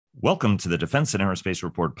Welcome to the Defense and Aerospace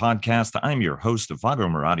Report podcast. I'm your host, Vago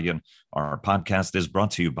Muradian. Our podcast is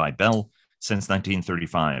brought to you by Bell. Since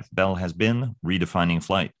 1935, Bell has been redefining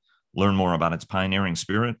flight. Learn more about its pioneering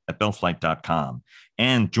spirit at bellflight.com.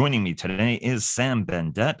 And joining me today is Sam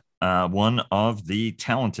Bendett, one of the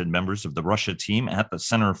talented members of the Russia team at the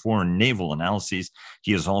Center for Naval Analyses.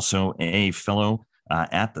 He is also a fellow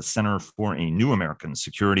at the Center for a New American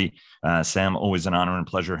Security. Sam, always an honor and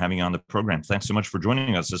pleasure having you on the program. Thanks so much for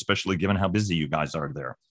joining us, especially given how busy you guys are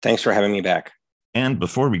there. Thanks for having me back. And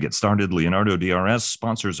before we get started, Leonardo DRS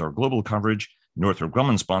sponsors our global coverage. Northrop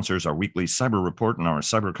Grumman sponsors our weekly cyber report and our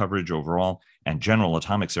cyber coverage overall, and General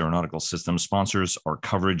Atomics Aeronautical Systems sponsors our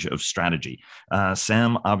coverage of strategy.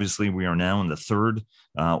 Sam, obviously, we are now in the third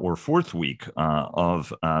or fourth week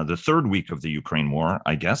of the third week of the Ukraine war,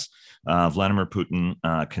 I guess. Vladimir Putin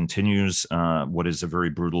continues what is a very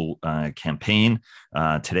brutal campaign.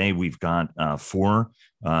 Today, we've got four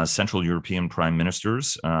Central European prime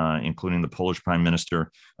ministers, including the Polish prime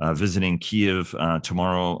minister, visiting Kiev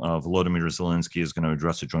tomorrow. Volodymyr Zelensky is going to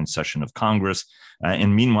address a joint session of Congress.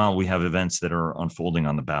 And meanwhile, we have events that are unfolding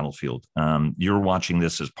on the battlefield. You're watching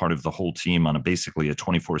this as part of the whole team on basically a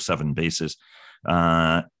 24/7 basis.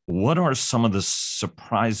 What are some of the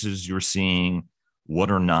surprises you're seeing?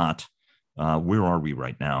 What are not? Where are we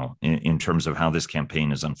right now in terms of how this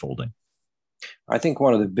campaign is unfolding? I think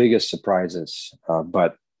one of the biggest surprises,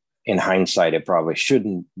 but in hindsight, it probably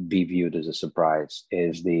shouldn't be viewed as a surprise,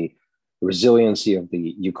 is the resiliency of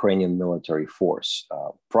the Ukrainian military force.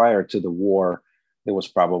 Prior to the war, there was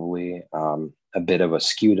probably a bit of a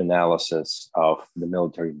skewed analysis of the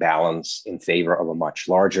military balance in favor of a much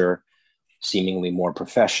larger, seemingly more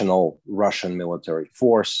professional Russian military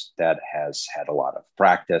force that has had a lot of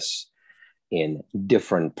practice in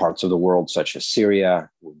different parts of the world, such as Syria,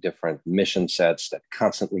 with different mission sets that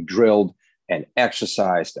constantly drilled and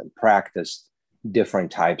exercised and practiced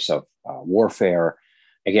different types of warfare.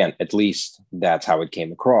 Again, at least that's how it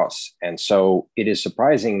came across. And so it is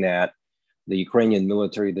surprising that the Ukrainian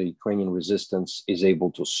military, the Ukrainian resistance is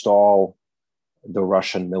able to stall the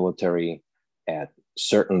Russian military at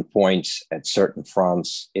certain points, at certain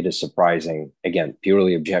fronts. It is surprising, again,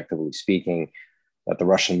 purely objectively speaking, that the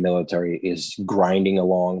Russian military is grinding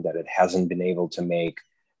along, that it hasn't been able to make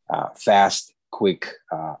fast, quick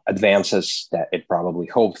advances that it probably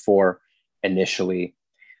hoped for initially.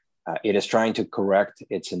 It is trying to correct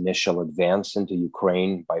its initial advance into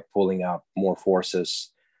Ukraine by pulling out more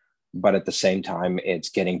forces, but at the same time, it's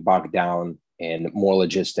getting bogged down in more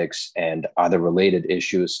logistics and other related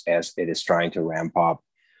issues as it is trying to ramp up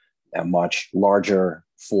a much larger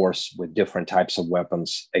force with different types of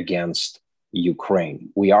weapons against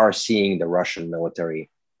Ukraine. We are seeing the Russian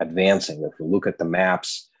military advancing. If we look at the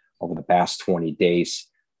maps over the past 20 days,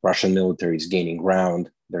 Russian military is gaining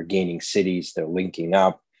ground. They're gaining cities. They're linking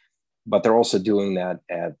up, but they're also doing that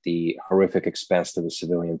at the horrific expense to the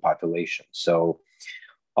civilian population. So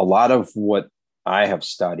a lot of what I have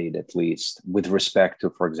studied, at least with respect to,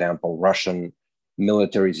 for example, Russian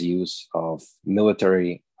military's use of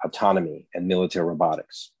military autonomy and military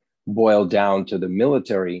robotics, boiled down to the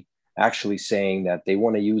military actually saying that they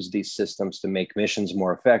want to use these systems to make missions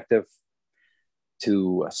more effective,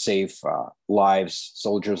 to save lives,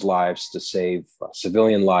 soldiers' lives, to save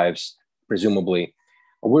civilian lives, presumably.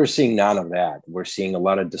 We're seeing none of that. We're seeing a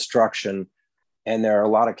lot of destruction, and there are a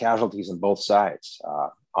lot of casualties on both sides,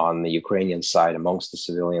 on the Ukrainian side, amongst the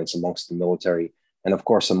civilians, amongst the military, and of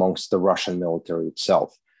course, amongst the Russian military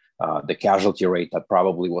itself. The casualty rate that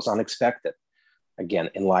probably was unexpected,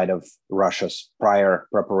 again, in light of Russia's prior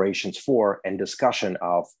preparations for and discussion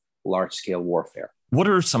of large-scale warfare. What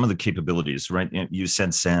are some of the capabilities, right? You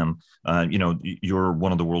said, Sam, you're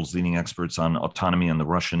one of the world's leading experts on autonomy in the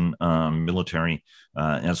Russian military,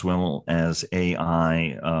 as well as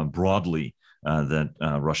AI broadly that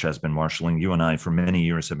Russia has been marshaling. You and I, for many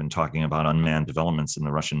years, have been talking about unmanned developments in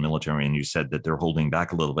the Russian military, and you said that they're holding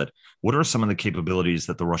back a little bit. What are some of the capabilities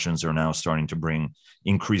that the Russians are now starting to bring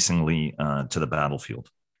increasingly to the battlefield?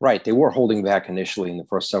 Right. They were holding back initially in the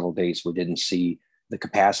first several days. We didn't see the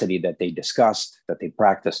capacity that they discussed, that they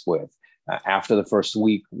practiced with. After the first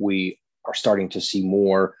week, we are starting to see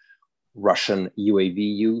more Russian UAV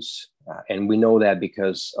use. And we know that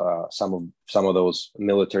because some of those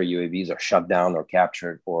military UAVs are shut down or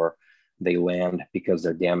captured, or they land because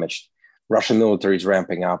they're damaged. Russian military is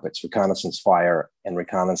ramping up its reconnaissance fire and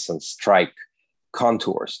reconnaissance strike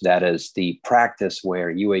contours. That is the practice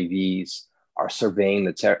where UAVs are surveying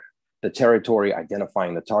the territory,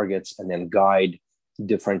 identifying the targets, and then guide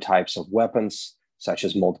different types of weapons, such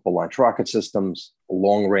as multiple launch rocket systems,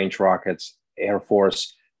 long-range rockets, Air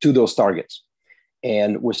Force, to those targets.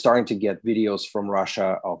 And we're starting to get videos from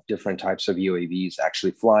Russia of different types of UAVs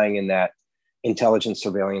actually flying in that intelligence,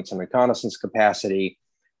 surveillance, and reconnaissance capacity.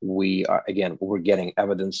 We're getting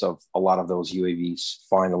evidence of a lot of those UAVs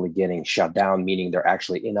finally getting shut down, meaning they're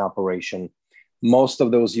actually in operation. Most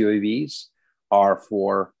of those UAVs are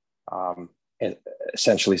for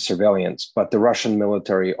essentially surveillance, but the Russian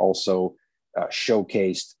military also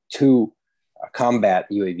showcased two combat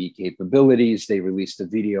UAV capabilities. They released a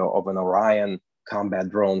video of an Orion combat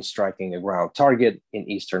drone striking a ground target in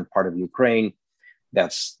eastern part of Ukraine.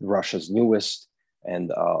 That's Russia's newest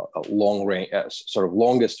and long range, sort of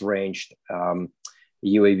longest ranged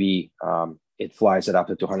UAV. It flies at up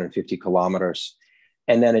to 250 kilometers.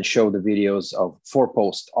 And then it showed the videos of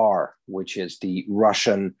Forepost R, which is the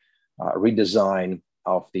Russian redesign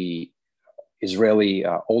of the Israeli,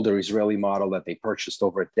 older Israeli model that they purchased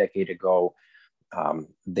over a decade ago.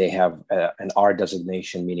 They have an R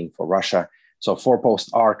designation, meaning for Russia. So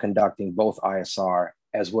Forepost R conducting both ISR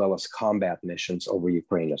as well as combat missions over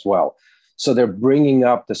Ukraine as well. So they're bringing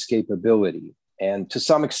up this capability. And to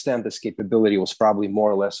some extent, this capability was probably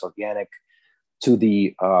more or less organic to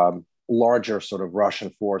the larger sort of Russian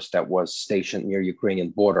force that was stationed near Ukrainian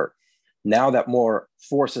border. Now that more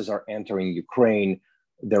forces are entering Ukraine,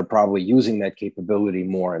 they're probably using that capability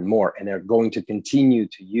more and more. And they're going to continue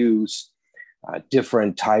to use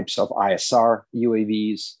different types of ISR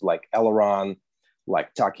UAVs like Eleron,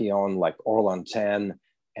 like Tachyon, like Orlan 10,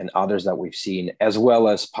 and others that we've seen, as well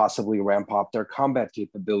as possibly ramp up their combat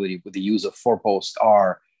capability with the use of Forepost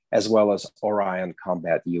R, as well as Orion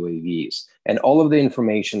combat UAVs. And all of the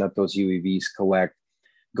information that those UAVs collect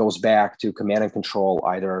goes back to command and control,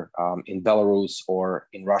 either in Belarus or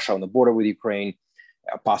in Russia on the border with Ukraine.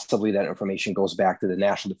 Possibly that information goes back to the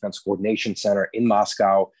National Defense Coordination Center in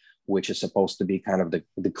Moscow, which is supposed to be kind of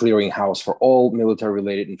the clearinghouse for all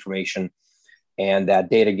military-related information. And that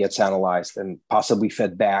data gets analyzed and possibly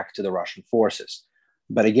fed back to the Russian forces.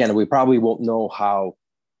 But again, we probably won't know how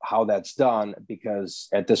that's done, because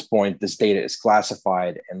at this point, this data is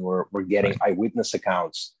classified and we're getting eyewitness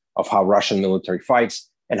accounts of how Russian military fights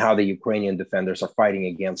and how the Ukrainian defenders are fighting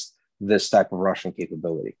against this type of Russian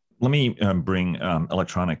capability. Let me bring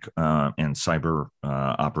electronic and cyber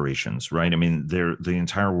operations, right? I mean, the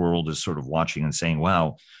entire world is sort of watching and saying,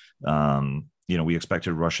 wow, we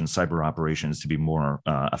expected Russian cyber operations to be more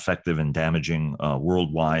effective and damaging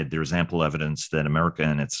worldwide. There's ample evidence that America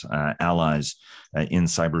and its allies in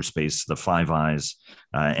cyberspace, the Five Eyes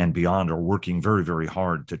and beyond, are working very, very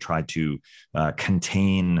hard to try to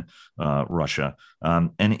contain Russia.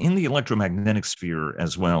 And in the electromagnetic sphere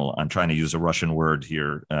as well, I'm trying to use a Russian word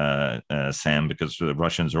here, Sam, because the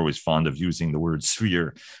Russians are always fond of using the word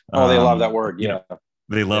sphere. Oh, they love that word, yeah.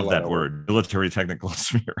 They love that word, military technical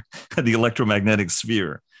sphere, the electromagnetic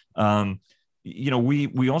sphere.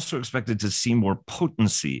 We also expected to see more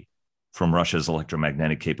potency from Russia's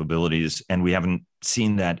electromagnetic capabilities, and we haven't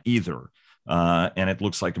seen that either. And it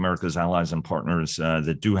looks like America's allies and partners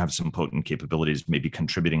that do have some potent capabilities may be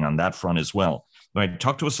contributing on that front as well. Right,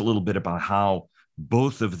 talk to us a little bit about how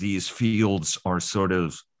both of these fields are sort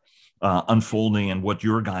of unfolding, and what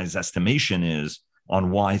your guys' estimation is on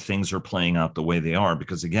why things are playing out the way they are.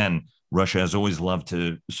 Because again, Russia has always loved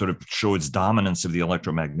to sort of show its dominance of the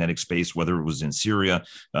electromagnetic space, whether it was in Syria,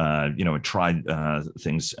 it tried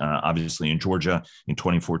things obviously in Georgia in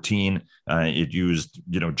 2014. It used,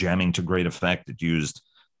 jamming to great effect. It used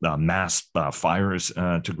mass fires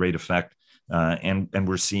to great effect. And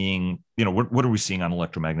we're seeing, what are we seeing on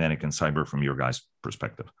electromagnetic and cyber from your guys'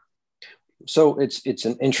 perspective? So it's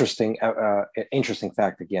an interesting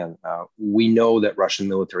fact. Again, we know that Russian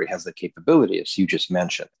military has the capability, as you just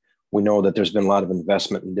mentioned. We know that there's been a lot of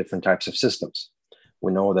investment in different types of systems.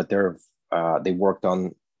 We know that they worked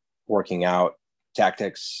on working out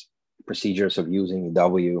tactics, procedures of using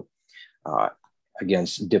EW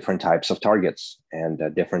against different types of targets and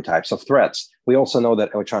different types of threats. We also know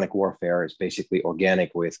that electronic warfare is basically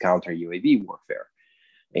organic with counter UAV warfare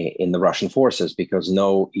in the Russian forces, because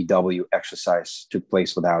no EW exercise took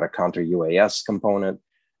place without a counter UAS component,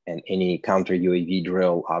 and any counter UAV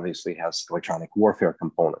drill obviously has electronic warfare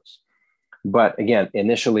components. But again,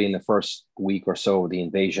 initially in the first week or so of the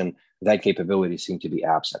invasion, that capability seemed to be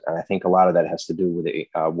absent. And I think a lot of that has to do with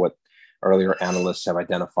what earlier analysts have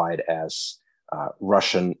identified as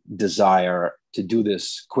Russian desire to do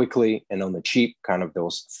this quickly and on the cheap, kind of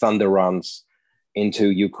those thunder runs into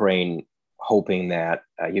Ukraine, hoping that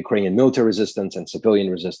Ukrainian military resistance and civilian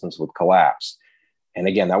resistance would collapse. And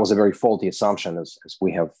again, that was a very faulty assumption, as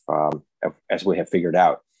we have figured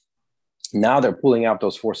out. Now they're pulling out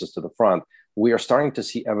those forces to the front. We are starting to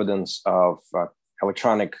see evidence of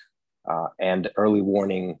electronic and early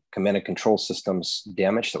warning command and control systems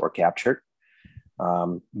damaged or captured.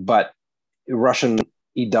 But Russian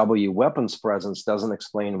EW weapons presence doesn't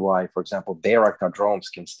explain why, for example, Bayraktar drones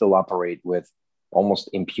can still operate with almost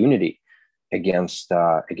impunity against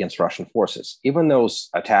Russian forces. Even those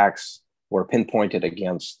attacks were pinpointed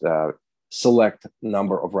against a select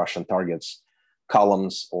number of Russian targets,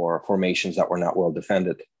 columns or formations that were not well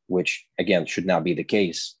defended, which again should not be the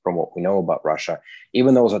case from what we know about Russia.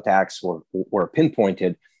 Even those attacks were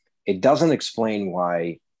pinpointed. It doesn't explain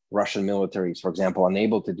why Russian military is, for example,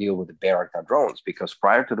 unable to deal with the Bayraktar drones, because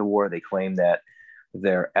prior to the war, they claimed that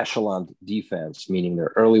their echelon defense, meaning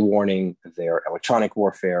their early warning, their electronic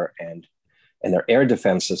warfare, and their air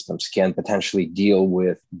defense systems can potentially deal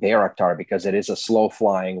with Bayraktar because it is a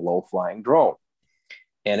slow-flying, low-flying drone.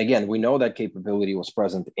 And again, we know that capability was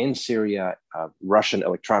present in Syria. Russian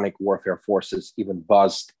electronic warfare forces even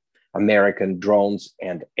buzzed American drones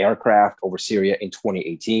and aircraft over Syria in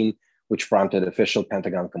 2018, which prompted official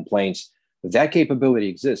Pentagon complaints. That capability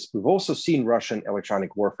exists. We've also seen Russian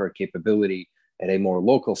electronic warfare capability at a more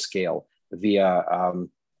local scale via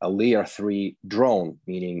a Lear 3 drone,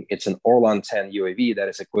 meaning it's an Orlan 10 UAV that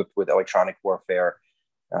is equipped with electronic warfare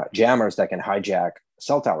jammers that can hijack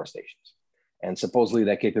cell tower stations. And supposedly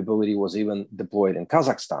that capability was even deployed in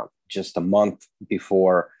Kazakhstan just a month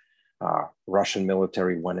before Russian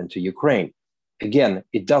military went into Ukraine. Again,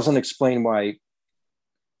 it doesn't explain why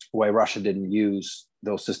Russia didn't use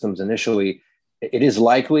those systems initially. It is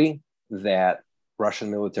likely that Russian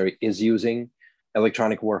military is using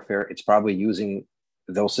electronic warfare. It's probably using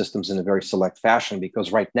those systems in a very select fashion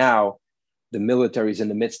because right now the military is in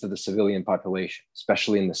the midst of the civilian population,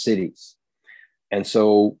 especially in the cities. And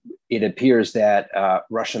so it appears that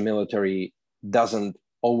Russian military doesn't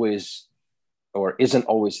always or isn't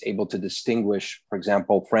always able to distinguish, for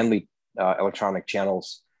example, friendly electronic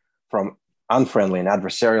channels from unfriendly and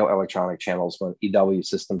adversarial electronic channels when EW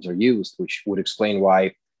systems are used, which would explain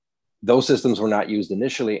why those systems were not used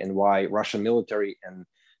initially and why Russian military and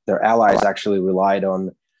their allies actually relied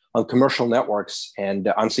on commercial networks and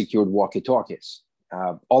unsecured walkie-talkies.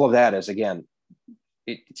 All of that is, again,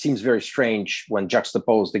 it seems very strange when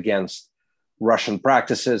juxtaposed against Russian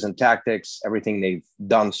practices and tactics, everything they've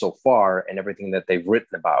done so far and everything that they've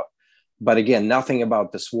written about. But again, nothing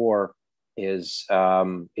about this war is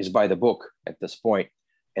by the book at this point.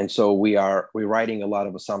 And so we're writing a lot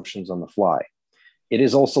of assumptions on the fly. It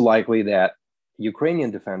is also likely that Ukrainian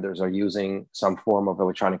defenders are using some form of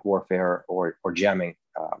electronic warfare or jamming.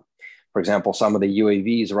 For example, some of the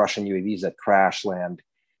UAVs, Russian UAVs that crash land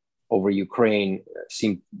over Ukraine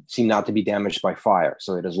seem not to be damaged by fire.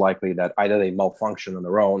 So it is likely that either they malfunction on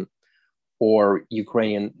their own or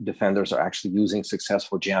Ukrainian defenders are actually using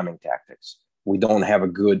successful jamming tactics. We don't have a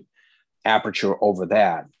good aperture over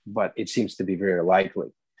that, but it seems to be very likely.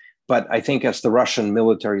 But I think as the Russian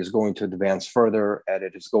military is going to advance further and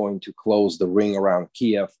it is going to close the ring around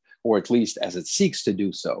Kiev, or at least as it seeks to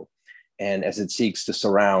do so, and as it seeks to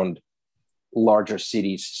surround larger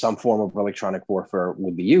cities, some form of electronic warfare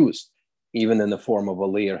would be used, even in the form of a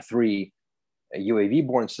Lear 3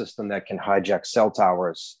 UAV-borne system that can hijack cell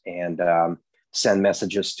towers and send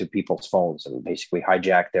messages to people's phones and basically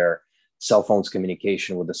hijack their cell phones'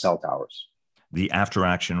 communication with the cell towers. The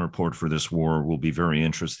after-action report for this war will be very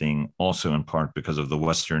interesting, also in part because of the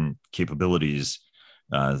Western capabilities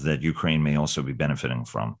that Ukraine may also be benefiting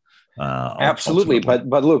from. Absolutely, but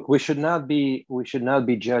look, we should not be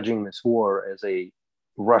judging this war as a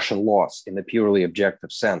Russian loss in the purely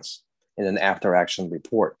objective sense in an after-action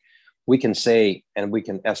report. We can say and we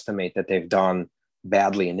can estimate that they've done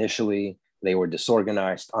badly initially. They were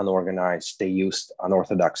disorganized, unorganized. They used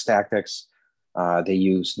unorthodox tactics. They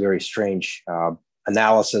used very strange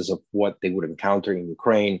analysis of what they would encounter in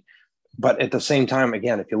Ukraine. But at the same time,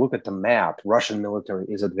 again, if you look at the map, Russian military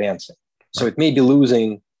is advancing. So it may be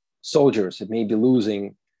losing soldiers, it may be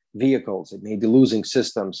losing vehicles, it may be losing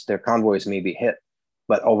systems, their convoys may be hit,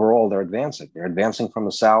 but overall they're advancing. They're advancing from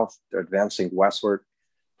the south, they're advancing westward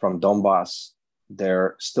from Donbass,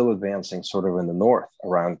 they're still advancing sort of in the north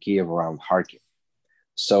around Kiev, around Kharkiv.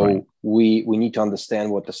 So right. we need to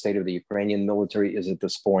understand what the state of the Ukrainian military is at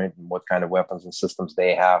this point and what kind of weapons and systems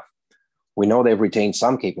they have. We know they've retained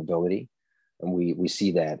some capability, and we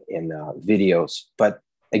see that in videos. But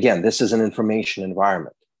again, this is an information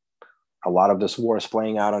environment. A lot of this war is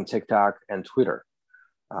playing out on TikTok and Twitter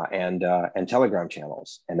and Telegram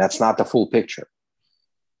channels, and that's not the full picture.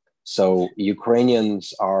 So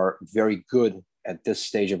Ukrainians are very good at this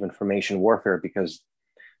stage of information warfare because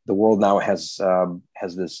the world now has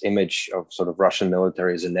this image of sort of Russian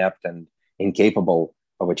military as inept and incapable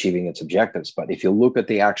of achieving its objectives. But if you look at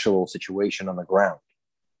the actual situation on the ground,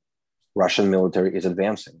 Russian military is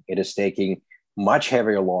advancing. It is taking much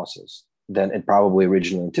heavier losses than it probably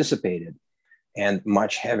originally anticipated, and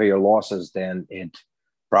much heavier losses than it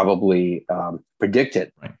probably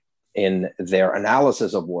predicted in their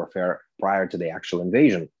analysis of warfare prior to the actual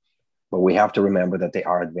invasion. But we have to remember that they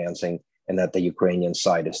are advancing and that the Ukrainian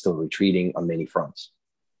side is still retreating on many fronts.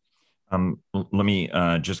 Let me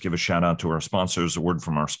just give a shout out to our sponsors. A word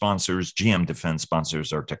from our sponsors. GM Defense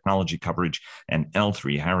sponsors our technology coverage, and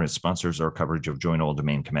L3Harris sponsors our coverage of Joint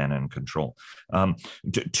All-Domain Command and Control.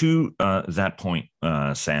 To that point,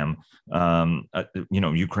 Sam,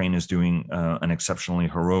 Ukraine is doing an exceptionally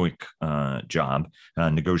heroic job.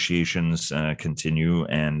 Negotiations continue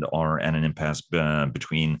and are at an impasse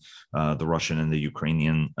between the Russian and the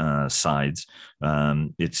Ukrainian sides.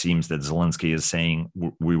 It seems that Zelensky is saying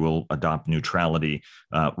we will adopt neutrality.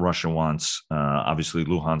 Russia wants, obviously,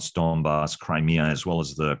 Luhansk, Donbass, Crimea, as well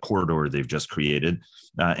as the corridor they've just created.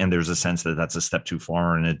 And there's a sense that that's a step too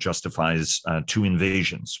far and it justifies two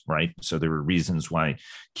invasions, right? So there are reasons why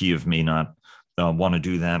Kyiv may not want to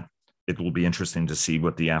do that. It will be interesting to see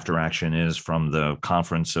what the after action is from the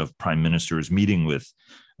conference of prime ministers meeting with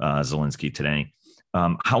Zelensky today.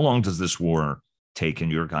 How long does this war take in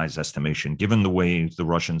your guys' estimation, given the way the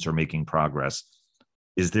Russians are making progress?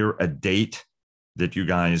 Is there a date that you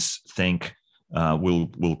guys think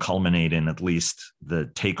will culminate in at least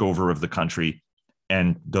the takeover of the country?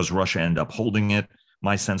 And does Russia end up holding it?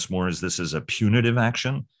 My sense more is this is a punitive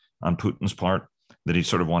action on Putin's part, that he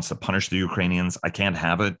sort of wants to punish the Ukrainians. I can't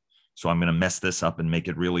have it, so I'm going to mess this up and make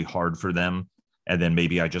it really hard for them. And then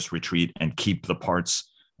maybe I just retreat and keep the parts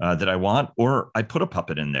that I want, or I put a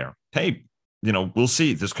puppet in there. Hey, we'll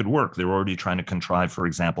see. This could work. They're already trying to contrive, for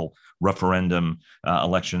example, referendum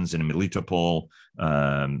elections in Melitopol,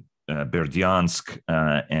 Berdyansk,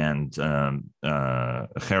 and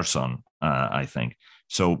Kherson, I think.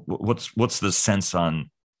 So what's the sense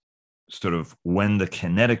on sort of when the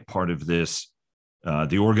kinetic part of this,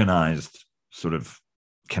 the organized sort of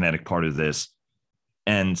kinetic part of this,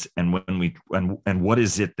 and what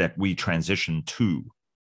is it that we transition to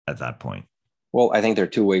at that point? Well, I think there are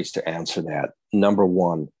two ways to answer that. Number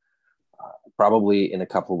one, probably in a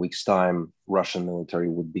couple of weeks' time, Russian military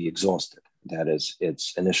would be exhausted. That is,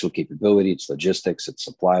 its initial capability, its logistics, its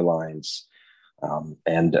supply lines,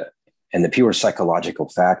 and the pure psychological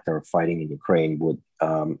factor of fighting in Ukraine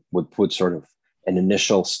would put sort of an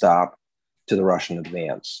initial stop to the Russian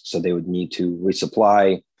advance. So they would need to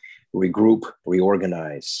resupply, regroup,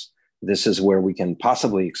 reorganize. This is where we can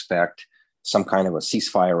possibly expect some kind of a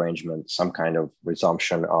ceasefire arrangement, some kind of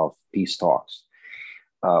resumption of peace talks.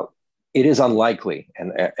 It is unlikely,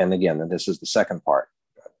 and again, and this is the second part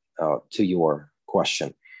to your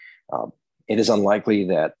question, it is unlikely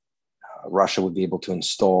that Russia would be able to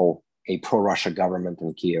install a pro-Russia government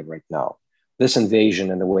in Kiev right now. This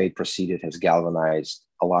invasion and the way it proceeded has galvanized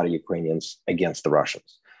a lot of Ukrainians against the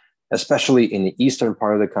Russians, especially in the eastern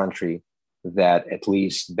part of the country that at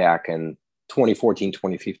least back in 2014,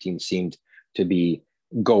 2015 seemed to be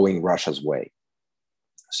going Russia's way.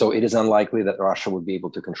 So it is unlikely that Russia would be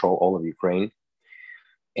able to control all of Ukraine.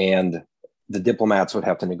 And the diplomats would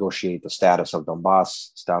have to negotiate the status of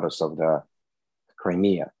Donbass, status of the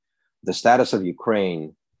Crimea. The status of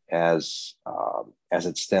Ukraine as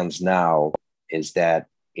it stands now is that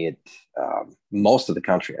most of the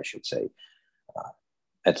country, I should say,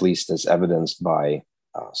 at least as evidenced by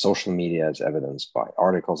social media, as evidenced by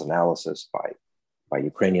articles, analysis, by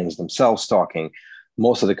Ukrainians themselves talking,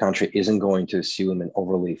 most of the country isn't going to assume an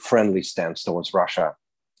overly friendly stance towards Russia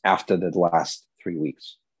after the last 3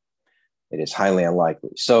 weeks. It is highly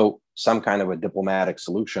unlikely. So some kind of a diplomatic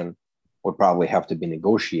solution would probably have to be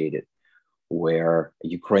negotiated where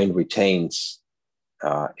Ukraine retains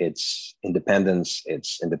its independence,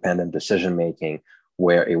 its independent decision-making,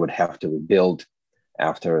 where it would have to rebuild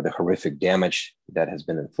after the horrific damage that has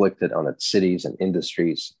been inflicted on its cities and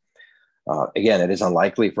industries. Again, it is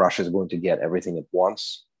unlikely if Russia is going to get everything at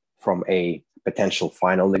once from a potential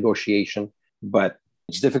final negotiation, but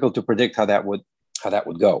it's difficult to predict how that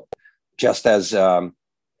would go. Just as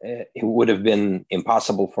it would have been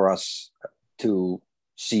impossible for us to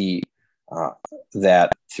see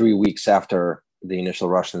that 3 weeks after the initial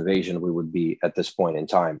Russian invasion, we would be at this point in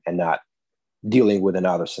time and not dealing with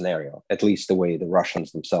another scenario, at least the way the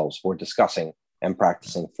Russians themselves were discussing and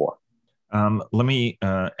practicing for. Let me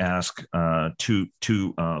ask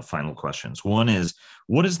two final questions. One is,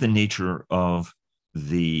 what is the nature of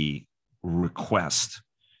the request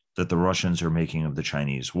that the Russians are making of the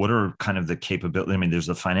Chinese? What are kind of the capability? I mean, there's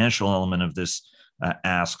the financial element of this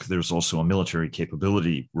ask, there's also a military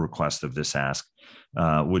capability request of this ask,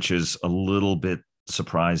 which is a little bit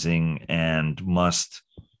surprising and must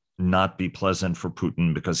not be pleasant for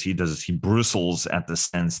Putin, because he bristles at the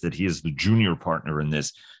sense that he is the junior partner in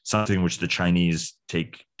this, something which the Chinese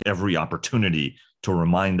take every opportunity to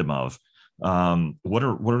remind him of. What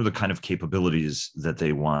are the kind of capabilities that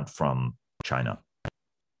they want from China?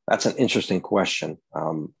 That's an interesting question.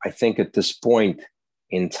 I think at this point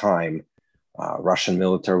in time, Russian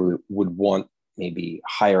military would want maybe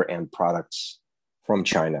higher end products from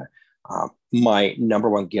China. My number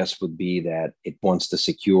one guess would be that it wants to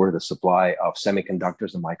secure the supply of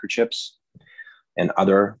semiconductors and microchips and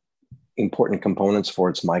other important components for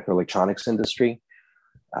its microelectronics industry.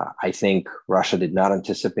 I think Russia did not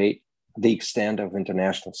anticipate the extent of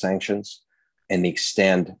international sanctions and the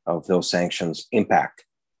extent of those sanctions' impact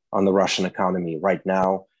on the Russian economy right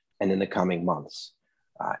now and in the coming months.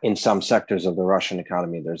 In some sectors of the Russian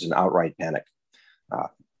economy, there's an outright panic.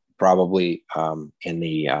 Probably in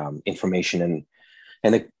the information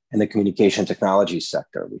and the communication technology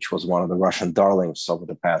sector, which was one of the Russian darlings over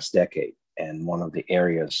the past decade, and one of the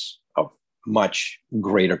areas of much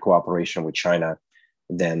greater cooperation with China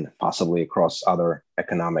than possibly across other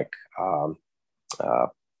economic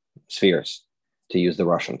spheres, to use the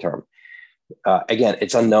Russian term. Again,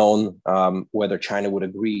 it's unknown whether China would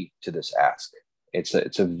agree to this ask.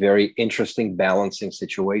 It's a very interesting balancing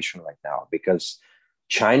situation right now, because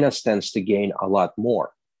China stands to gain a lot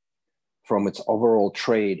more from its overall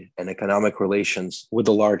trade and economic relations with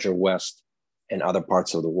the larger West and other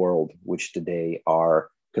parts of the world, which today are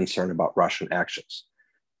concerned about Russian actions.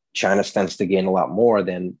 China stands to gain a lot more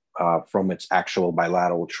than from its actual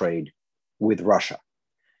bilateral trade with Russia.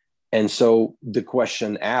 And so the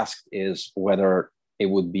question asked is whether it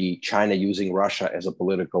would be China using Russia as a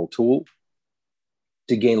political tool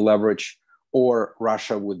to gain leverage, or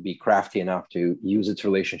Russia would be crafty enough to use its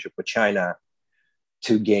relationship with China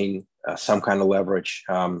to gain some kind of leverage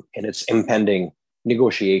in its impending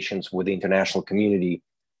negotiations with the international community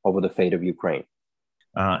over the fate of Ukraine.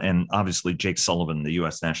 And obviously, Jake Sullivan, the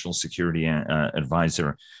U.S. National Security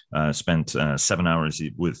Advisor, spent 7 hours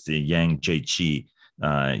with the Yang Jiechi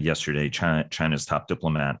yesterday, China's top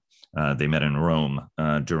diplomat. They met in Rome,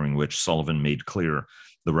 during which Sullivan made clear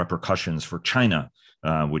the repercussions for China,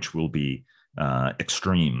 which will be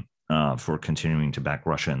extreme for continuing to back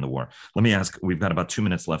Russia in the war. Let me ask, we've got about 2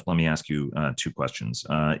 minutes left. Let me ask you two questions.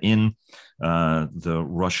 In the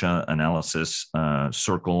Russia analysis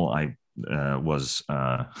circle, I was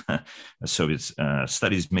a Soviet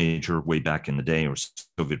studies major way back in the day, or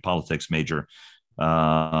Soviet politics major.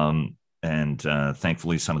 And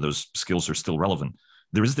thankfully, some of those skills are still relevant.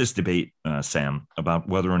 There is this debate, Sam, about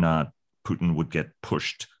whether or not Putin would get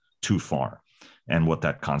pushed too far and what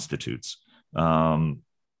that constitutes.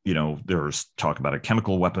 There's talk about a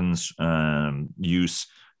chemical weapons use.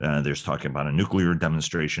 There's talk about a nuclear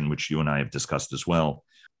demonstration, which you and I have discussed as well.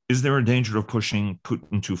 Is there a danger of pushing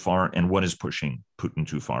Putin too far? And what is pushing Putin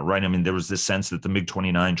too far, right? I mean, there was this sense that the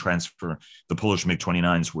MiG-29 transfer, the Polish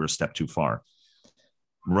MiG-29s were a step too far.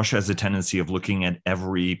 Russia has a tendency of looking at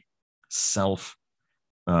every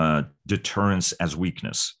self-deterrence as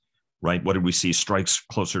weakness, right? What did we see? Strikes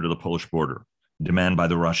closer to the Polish border, demand by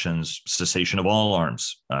the Russians, cessation of all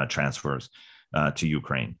arms transfers to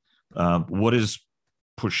Ukraine. What is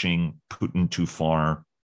pushing Putin too far?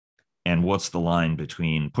 And what's the line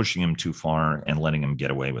between pushing him too far and letting him get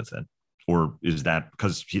away with it? Or is that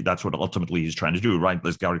because that's what ultimately he's trying to do, right?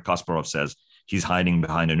 As Garry Kasparov says, he's hiding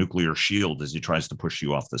behind a nuclear shield as he tries to push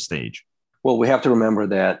you off the stage. Well, we have to remember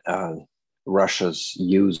that Russia's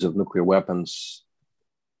use of nuclear weapons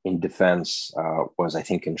in defense was, I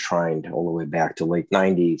think, enshrined all the way back to late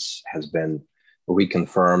 90s, has been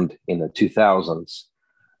reconfirmed in the 2000s.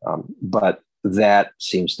 But that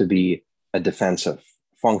seems to be a defensive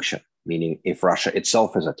function, meaning if Russia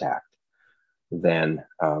itself is attacked, then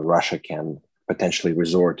Russia can potentially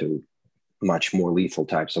resort to much more lethal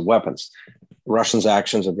types of weapons. Russia's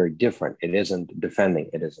actions are very different. It isn't defending.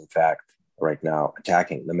 It is, in fact, right now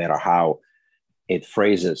attacking, no matter how it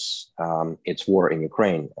phrases its war in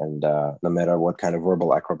Ukraine, and no matter what kind of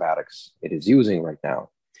verbal acrobatics it is using right now.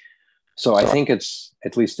 So I think it's,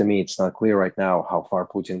 at least to me, it's not clear right now how far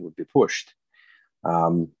Putin would be pushed.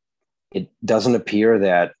 It doesn't appear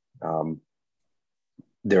that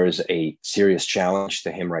there is a serious challenge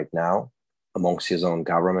to him right now amongst his own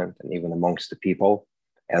government and even amongst the people,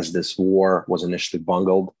 as this war was initially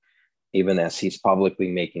bungled, even as he's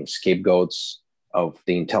publicly making scapegoats of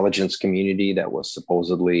the intelligence community that was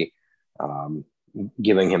supposedly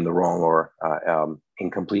giving him the wrong or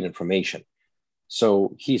incomplete information. So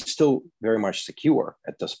he's still very much secure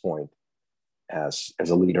at this point as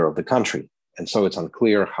a leader of the country. And so it's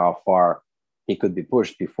unclear how far he could be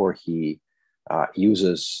pushed before he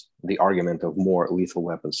uses the argument of more lethal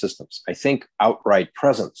weapon systems. I think outright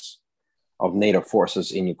presence of NATO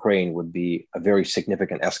forces in Ukraine would be a very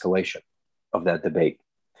significant escalation of that debate.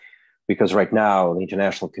 Because right now, the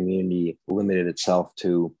international community limited itself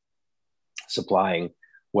to supplying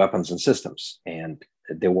weapons and systems. And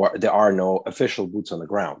there are no official boots on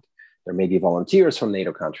the ground. There may be volunteers from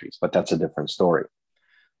NATO countries, but that's a different story.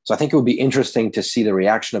 So I think it would be interesting to see the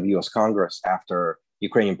reaction of US Congress after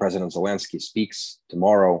Ukrainian President Zelensky speaks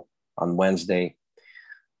tomorrow on Wednesday,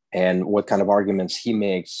 and what kind of arguments he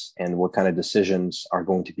makes and what kind of decisions are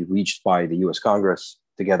going to be reached by the US Congress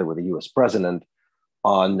together with the US President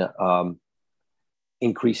on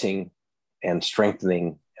increasing and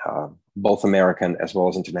strengthening both American as well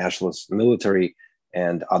as internationalist military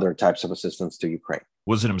and other types of assistance to Ukraine.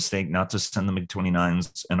 Was it a mistake not to send the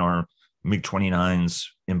MiG-29s, and are MiG-29s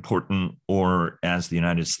important, or, as the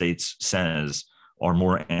United States says, are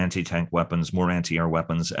more anti-tank weapons, more anti-air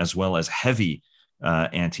weapons, as well as heavy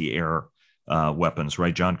anti-air weapons,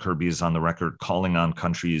 right? John Kirby is on the record calling on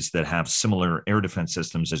countries that have similar air defense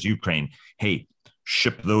systems as Ukraine. Hey,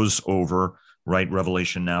 ship those over, right?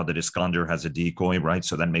 Revelation now that Iskander has a decoy, right?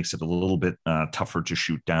 So that makes it a little bit tougher to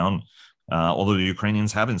shoot down, although the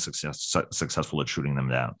Ukrainians have been successful at shooting them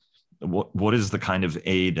down. What is the kind of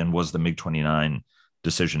aid, and was the MiG-29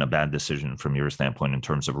 decision a bad decision from your standpoint in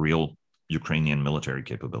terms of real Ukrainian military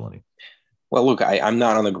capability? Well, look, I'm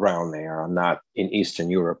not on the ground there. I'm not in Eastern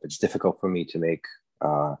Europe. It's difficult for me to make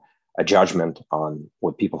a judgment on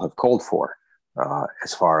what people have called for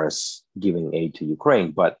as far as giving aid to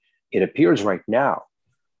Ukraine. But it appears right now,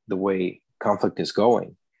 the way conflict is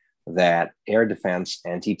going, that air defense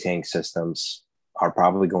anti-tank systems are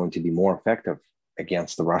probably going to be more effective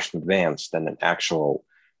against the Russian advance than an actual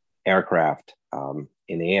aircraft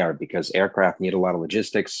in the air, because aircraft need a lot of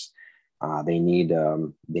logistics. They need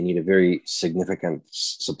a very significant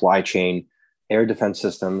supply chain. Air defense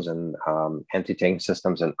systems and anti-tank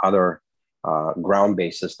systems and other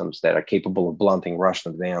ground-based systems that are capable of blunting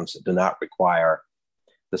Russian advance do not require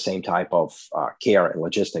the same type of care and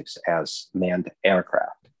logistics as manned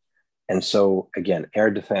aircraft. And so, again,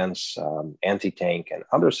 air defense, anti-tank, and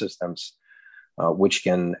other systems, which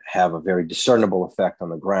can have a very discernible effect on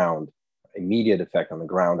the ground, immediate effect on the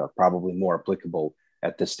ground, are probably more applicable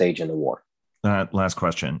at this stage in the war. Last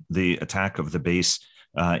question. The attack of the base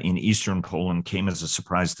in eastern Poland came as a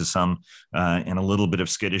surprise to some, and a little bit of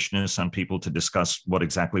skittishness on people to discuss what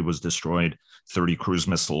exactly was destroyed. 30 cruise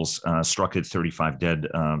missiles struck it, 35 dead,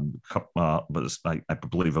 was, I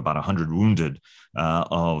believe, about 100 wounded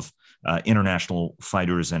of international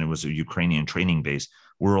fighters, and it was a Ukrainian training base.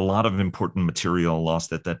 Were a lot of important material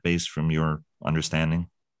lost at that base from your understanding?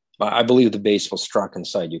 I believe the base was struck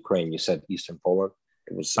inside Ukraine. You said eastern Poland.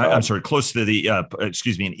 It was. I'm sorry, close to the,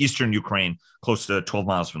 in eastern Ukraine, close to 12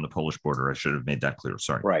 miles from the Polish border. I should have made that clear.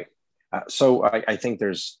 Sorry. Right. So I think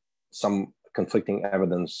there's some conflicting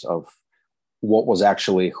evidence of who was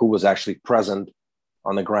actually present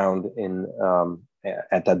on the ground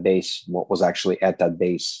at that base, what was actually at that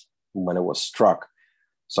base when it was struck.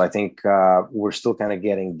 So I think we're still kind of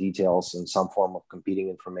getting details in some form of competing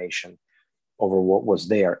information over what was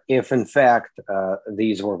there. If in fact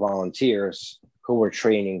these were volunteers who were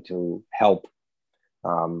training to help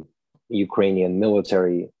Ukrainian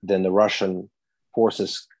military, then the Russian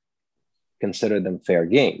forces considered them fair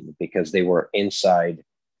game because they were inside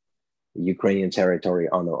Ukrainian territory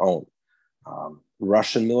on their own.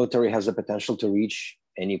 Russian military has the potential to reach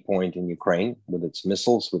any point in Ukraine with its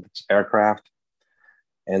missiles, with its aircraft.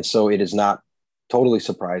 And so it is not totally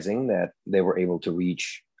surprising that they were able to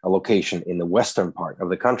reach a location in the western part of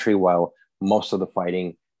the country, while most of the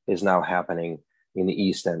fighting is now happening in the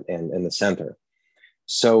east and the center.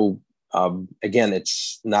 So again,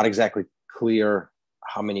 it's not exactly clear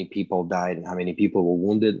how many people died and how many people were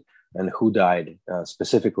wounded and who died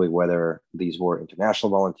specifically, whether these were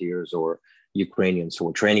international volunteers or Ukrainians who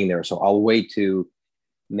were training there. So I'll wait to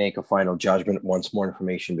make a final judgment once more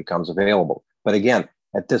information becomes available. But again,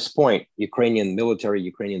 at this point, Ukrainian military,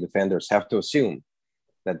 Ukrainian defenders have to assume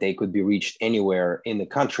that they could be reached anywhere in the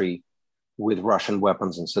country with Russian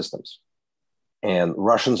weapons and systems. And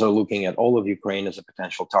Russians are looking at all of Ukraine as a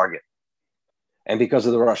potential target. And because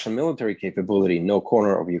of the Russian military capability, no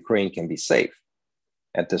corner of Ukraine can be safe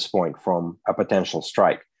at this point from a potential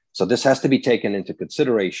strike. So this has to be taken into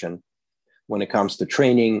consideration when it comes to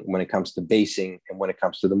training, when it comes to basing, and when it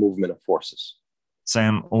comes to the movement of forces.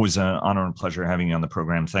 Sam, always an honor and pleasure having you on the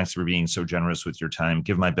program. Thanks for being so generous with your time.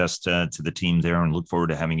 Give my best to the team there, and look forward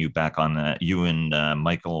to having you back on, you and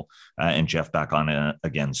Michael and Jeff back on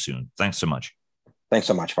again soon. Thanks so much. Thanks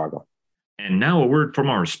so much, Fargo. And now a word from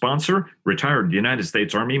our sponsor, retired United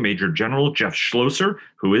States Army Major General Jeff Schlosser,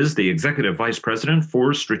 who is the Executive Vice President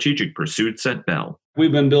for Strategic Pursuits at Bell.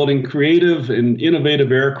 We've been building creative and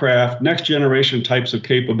innovative aircraft, next generation types of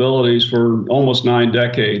capabilities for almost 9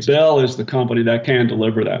 decades. Bell is the company that can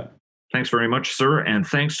deliver that. Thanks very much, sir. And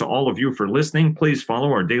thanks to all of you for listening. Please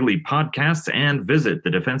follow our daily podcasts and visit the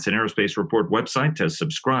Defense and Aerospace Report website to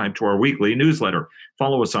subscribe to our weekly newsletter.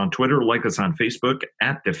 Follow us on Twitter, like us on Facebook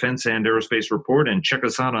at Defense and Aerospace Report, and check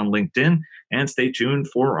us out on LinkedIn. And stay tuned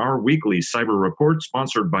for our weekly cyber report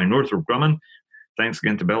sponsored by Northrop Grumman. Thanks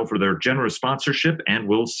again to Bell for their generous sponsorship, and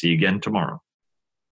we'll see you again tomorrow.